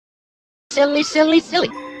Silly, silly, silly.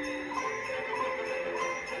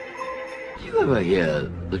 Did you ever hear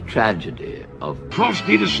the tragedy of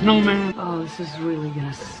Frosty the Snowman? Oh, this is really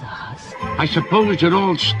gonna suck. I suppose it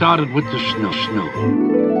all started with the snow.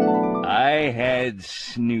 I had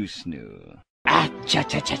snoo. Ah,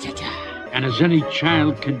 cha-cha-cha-cha-cha. And as any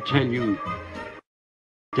child can tell you,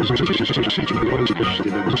 for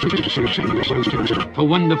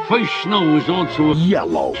when the first snow is also a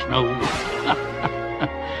yellow snow,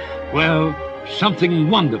 well, something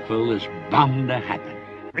wonderful is bound to happen.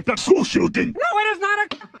 It's a school shooting! No, it is not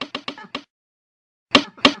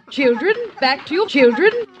a... Children, back to your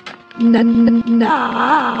children.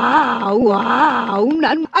 Wow.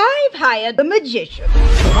 I've hired a magician.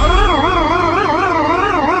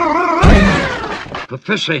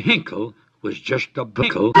 Professor Hinkle was just a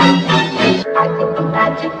bickle.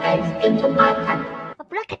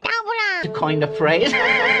 To coin the phrase,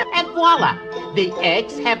 and voila, the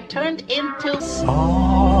eggs have turned into...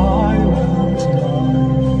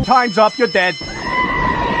 Time's up, you're dead.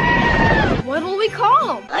 What will we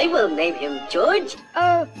call him? I will name him George.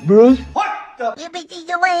 Bruce? What the?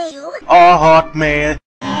 Oh, hot man.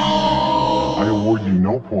 I award you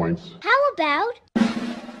no points. How about...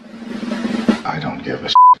 I don't give a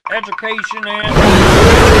Education and...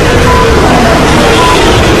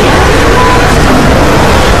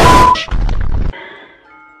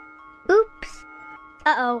 Oops.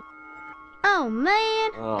 Uh-oh. Oh,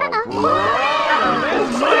 man.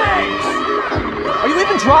 Are you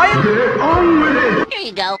even trying? Here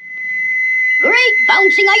you go. Great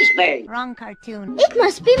bouncing iceberg. Wrong cartoon. It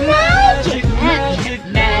must be magic. Magic,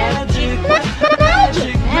 magic,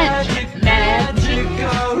 magic.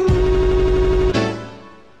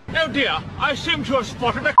 Oh dear, I seem to have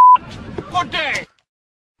spotted a Good day.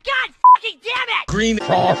 God fucking damn it! Green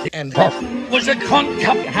Froffy and Froffy. Was a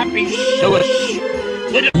contact happy source.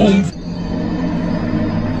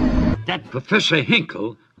 That Professor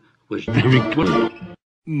Hinkle was very good.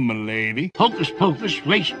 M'lady. Hocus Pocus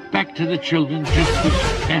raced back to the children just as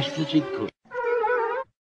fast as he could.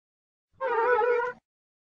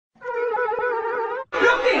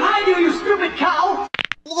 Look behind you, you stupid cow!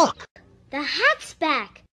 Look! The hat's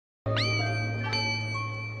back.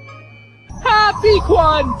 Happy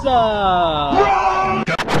Kwanzaa!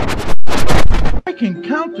 I can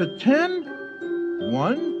count to 10.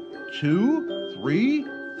 1, 2, 3,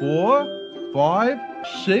 4, 5,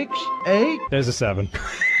 6, 8. There's a 7.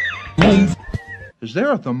 Is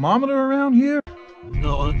there a thermometer around here?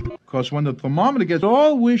 No. Because when the thermometer gets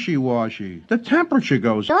all wishy-washy, the temperature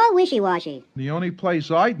goes up. All wishy-washy. The only place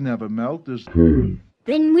I'd never melt is...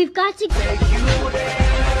 Then we've got to...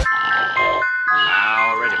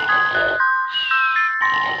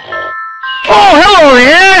 Oh, hello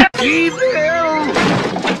there!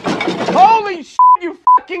 Holy shit, you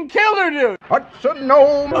fucking killed her, dude! Hudson,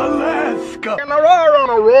 Nome, Alaska! and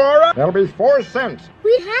Aurora. That'll be 4 cents.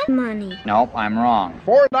 We had money. Nope, I'm wrong.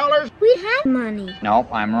 $4. We had money.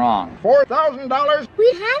 Nope, I'm wrong. $4,000.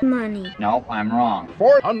 We had money. Nope, I'm wrong.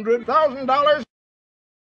 $400,000.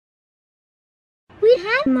 We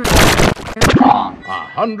had money. Wrong.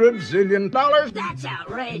 $100 zillion. That's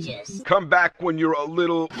outrageous. Come back when you're a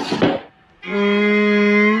little...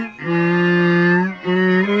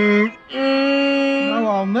 Now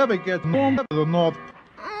I'll never get home to the North.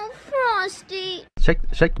 Oh, Frosty. Shake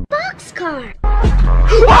the... Boxcar.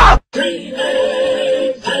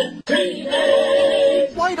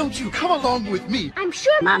 Why don't you come along with me? I'm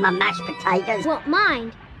sure Mama Mashed Potatoes won't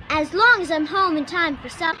mind, as long as I'm home in time for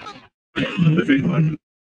supper. Hello everyone,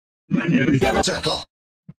 my name is Turtle.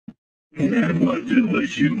 and I want to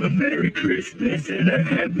wish you a Merry Christmas and a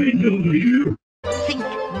Happy New Year. Think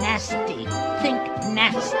nasty. Think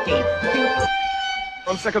nasty. Think...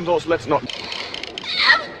 On second thoughts, let's not...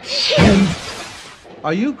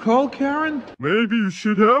 Are you cold, Karen? Maybe you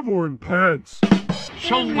should have worn pants.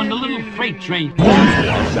 So when the little freight train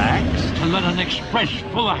passed to let an express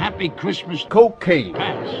full of happy Christmas Cocaine.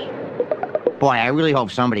 pass, Boy, I really hope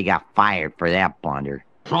somebody got fired for that blunder.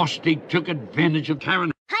 Frosty took advantage of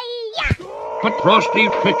Karen. Hi-ya! But Frosty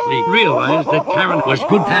quickly realized that Karen was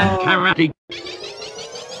good at karate.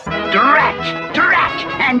 Drat!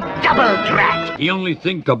 And double drat! The only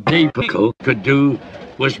thing the Pickle could do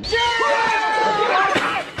was...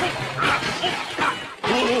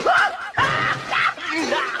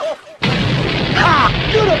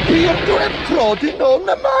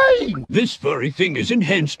 This furry thing is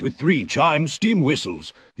enhanced with 3 chime steam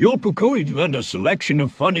whistles. Your Pocoid and a selection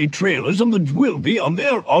of funny trailers and the will be on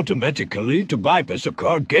there automatically to bypass a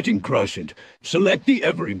car getting crushed. Select the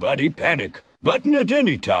Everybody Panic button at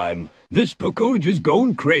any time. This Pocoid is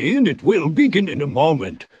going cray and it will begin in a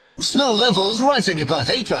moment. Snow levels rising about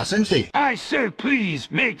 8% feet. I say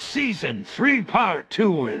please make season 3 part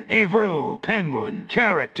 2 with Avro Penguin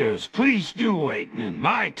characters. Please do wait in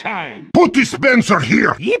my time. Put dispenser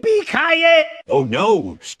here! Yippee-ki-yay! Oh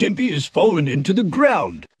no, Stimpy has fallen into the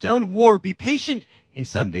ground. Don't worry, be patient. In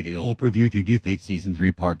some video, I'll preview to give it season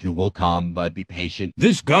 3 part 2 will come, but be patient.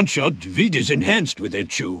 This gunshot vid is enhanced with it,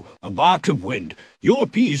 Chew. A bark of wind. Your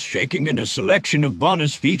piece shaking and a selection of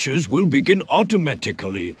bonus features will begin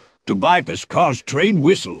automatically. To bypass car's train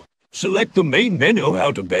whistle, select the main menu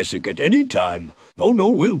how to basic at any time. Oh no,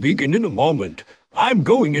 will begin in a moment. I'm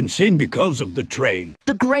going insane because of the train.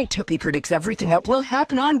 The Great Tuppy predicts everything that will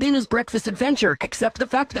happen on Bina's breakfast adventure, except the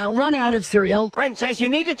fact that I'll run out of cereal. Princess, you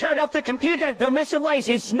need to turn off the computer. The missile lace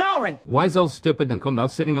is snoring. Why so stupid and come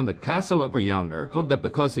out sitting on the castle over yonder? Could that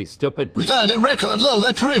because he's stupid? We found a record low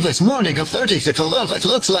the previous morning of 36 12. It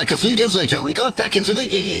looks like a few days later we got back into the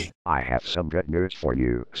EE. I have some good news for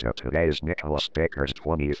you. So today is Nicholas Baker's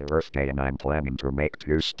 20th birthday and I'm planning to make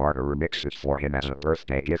 2 starter remixes for him as a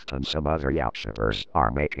birthday gift, and some other Yautchivers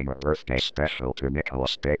are making a birthday special to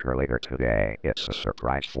Nicholas Baker later today. It's a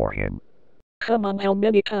surprise for him. Come on, how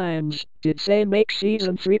many times did say make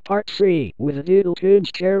season 3 part 3 with Doodle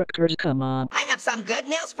Tunes characters? Come on. I have some good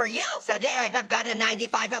news for you. Today I have got a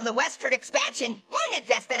 95 on the Westford expansion unit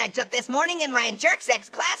test that I took this morning in Ryan Jerksek's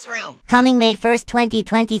classroom. Coming May 1st,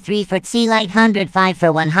 2023 for C-Light 105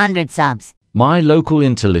 for 100 subs. My local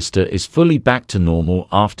interlister is fully back to normal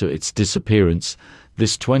after its disappearance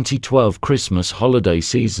this 2012 Christmas holiday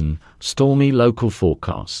season. Stormy local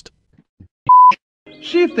forecast.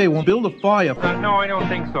 See if they won't build a fire. No, I don't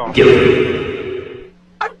think so. The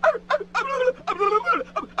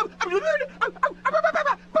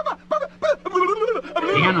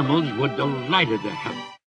animals were delighted to have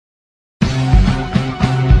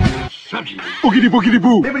such a Boogity boogity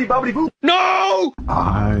boo! Bibbidi bobbidi boo! No!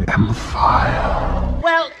 I am fire.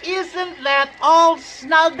 Well, isn't that all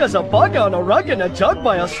snug? There's a bug on a rug and a jug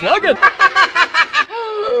by a sluggin'.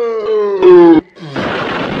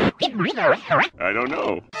 I don't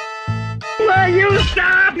know. Will you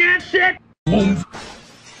stop that shit?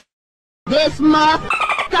 This muff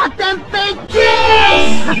got them big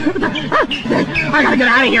kids! I gotta get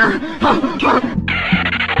out of here.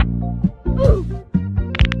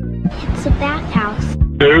 It's a bathhouse.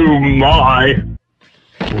 Oh my!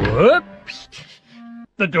 Whoops!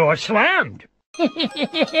 The door slammed.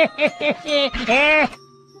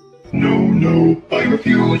 No, I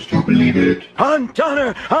refuse to believe it. On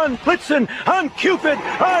Donner, on Blitzen, on Cupid,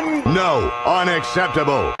 on... No,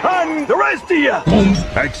 unacceptable. on the rest of ya!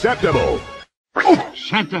 Acceptable.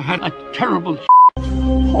 Santa had a terrible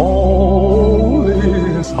Holy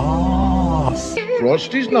sauce.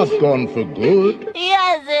 Frosty's not gone for good.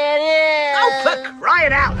 Yes, it is. Oh, for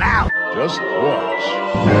crying out loud! Just watch.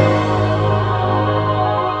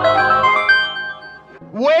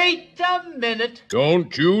 Wait a minute.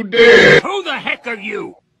 Don't you dare! Who the heck are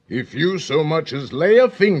you? If you so much as lay a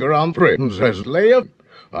finger on friends as lay a...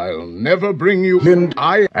 I'll never bring you in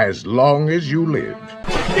I as long as you live.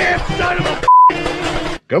 Damn son of a...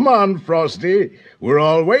 Come on, Frosty. We're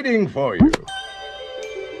all waiting for you.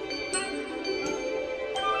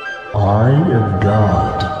 I am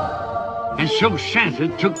God. And so Santa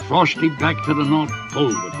took Frosty back to the North Pole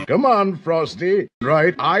with him. Come on, Frosty.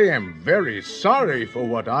 Right, I am very sorry for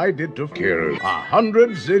what I did to Kira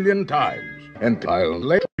 100 zillion times. And I'll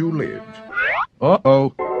let you live.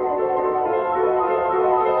 Uh-oh.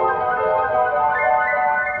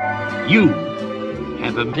 You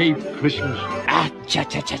have a Dave Christmas. Ah,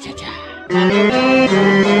 cha-cha-cha-cha-cha.